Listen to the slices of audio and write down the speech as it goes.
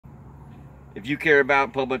If you care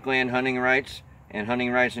about public land hunting rights and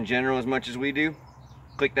hunting rights in general as much as we do,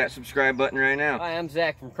 click that subscribe button right now. Hi, I'm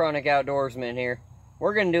Zach from ChronicOutdoorsman here.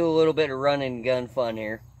 We're going to do a little bit of run and gun fun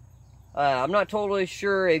here. I'm not totally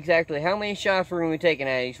sure exactly how many shots we're going to be taking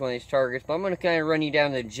at each one of these targets, but I'm going to kind of run you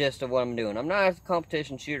down the gist of what I'm doing. I'm not a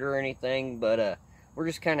competition shooter or anything, but we're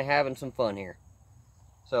just kind of having some fun here.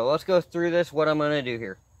 So let's go through this, what I'm going to do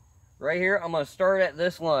here. Right here, I'm going to start at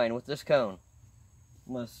this line with this cone.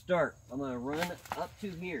 I'm going to run up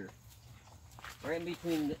to here. Right in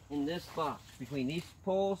between, in this box, between these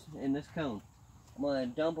poles and this cone. I'm going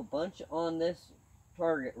to dump a bunch on this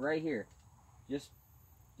target right here. Just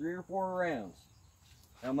 3 or 4 rounds.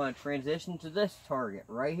 I'm going to transition to this target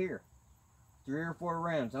right here. 3 or 4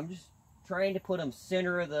 rounds. I'm just trying to put them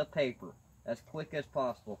center of the paper as quick as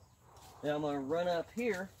possible. Then I'm going to run up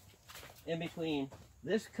here in between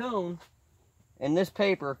this cone and this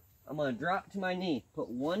paper. I'm going to drop to my knee, put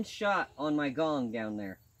 1 shot on my gong down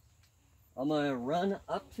there. I'm going to run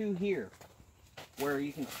up to here where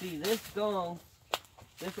you can see this gong,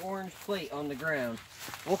 this orange plate on the ground.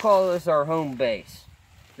 We'll call this our home base.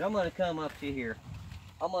 Then I'm going to come up to here.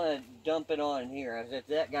 I'm going to dump it on here as if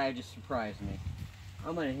that guy just surprised me.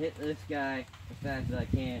 I'm going to hit this guy as fast as I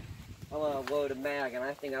can. I'm going to load a mag, and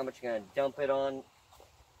I think I'm just going to dump it on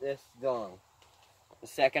this gong. The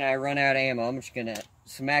second I run out of ammo, I'm just going to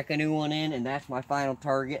smack a new one in, and that's my final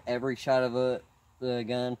target every shot of the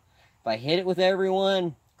gun. If I hit it with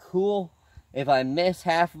everyone, cool. If I miss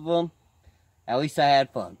half of them, at least I had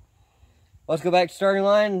fun. Let's go back to starting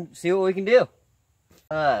line and see what we can do.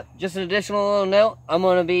 Just an additional little note, I'm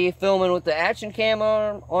going to be filming with the action cam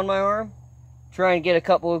on my arm. Try and get a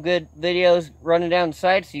couple of good videos running down the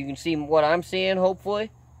sight so you can see what I'm seeing, hopefully.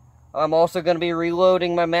 I'm also going to be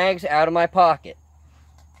reloading my mags out of my pocket.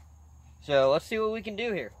 So let's see what we can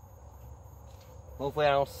do here. Hopefully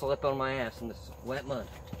I don't slip on my ass in this wet mud.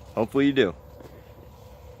 Hopefully you do.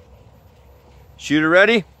 Shooter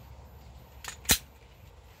ready?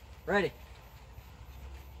 Ready.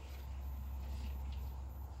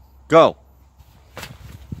 Go.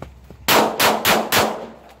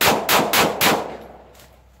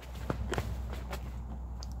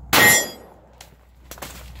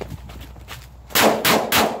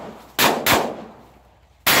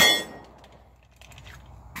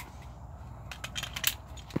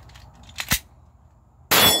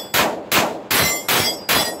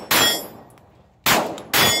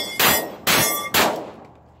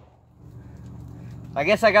 I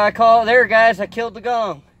guess I gotta call it there, guys. I killed the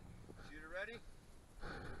gong. Shooter ready?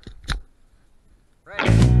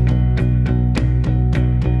 Ready.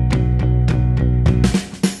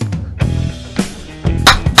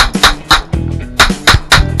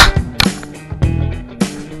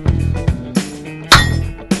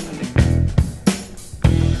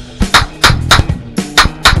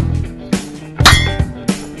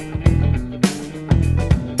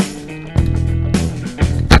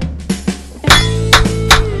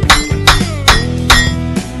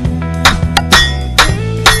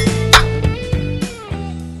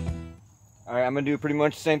 I'm going to do pretty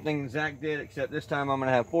much the same thing Zach did, except this time I'm going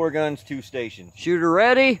to have 4 guns, 2 stations. Shooter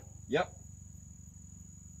ready? Yep.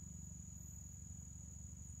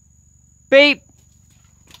 Beep.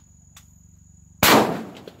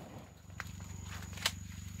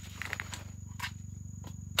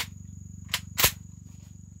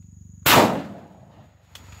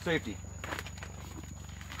 Safety.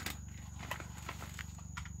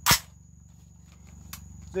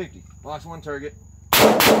 Safety. Lost 1 target.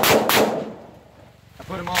 I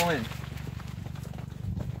put them all in.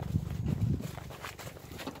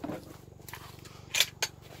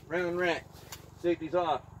 Round rack. Safety's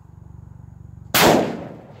off.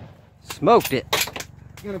 Smoked it.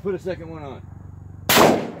 Gonna put a second one on.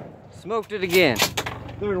 Smoked it again.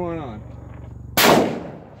 3rd one on.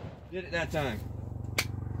 Did it that time.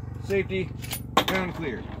 Safety. Round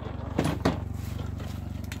clear.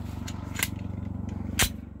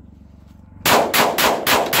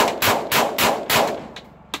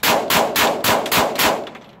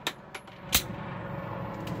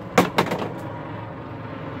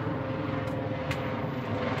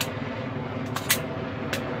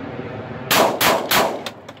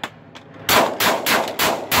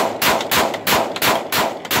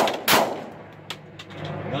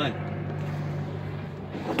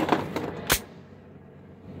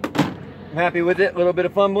 I'm happy with it. A little bit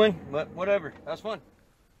of fumbling, but whatever. That was fun.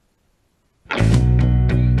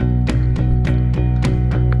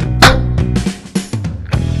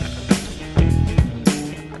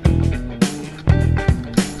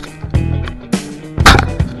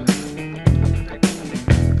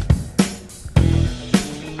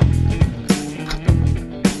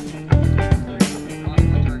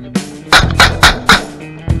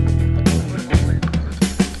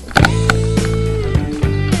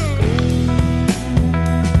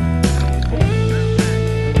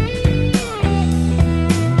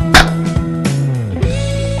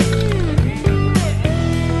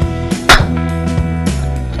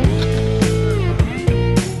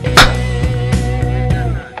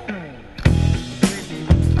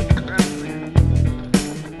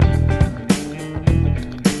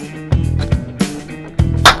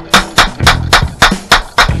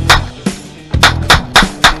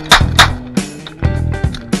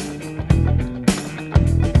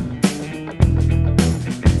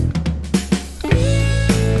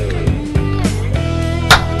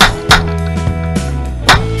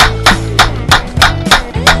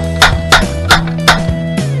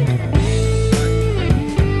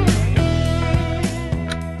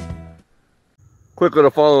 quick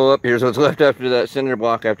little follow up. Here's what's left after that cinder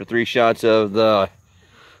block after 3 shots of the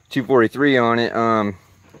 243 on it.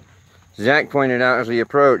 Zach pointed out as we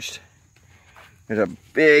approached, there's a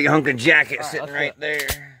big hunk of jacket sitting right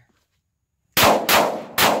there.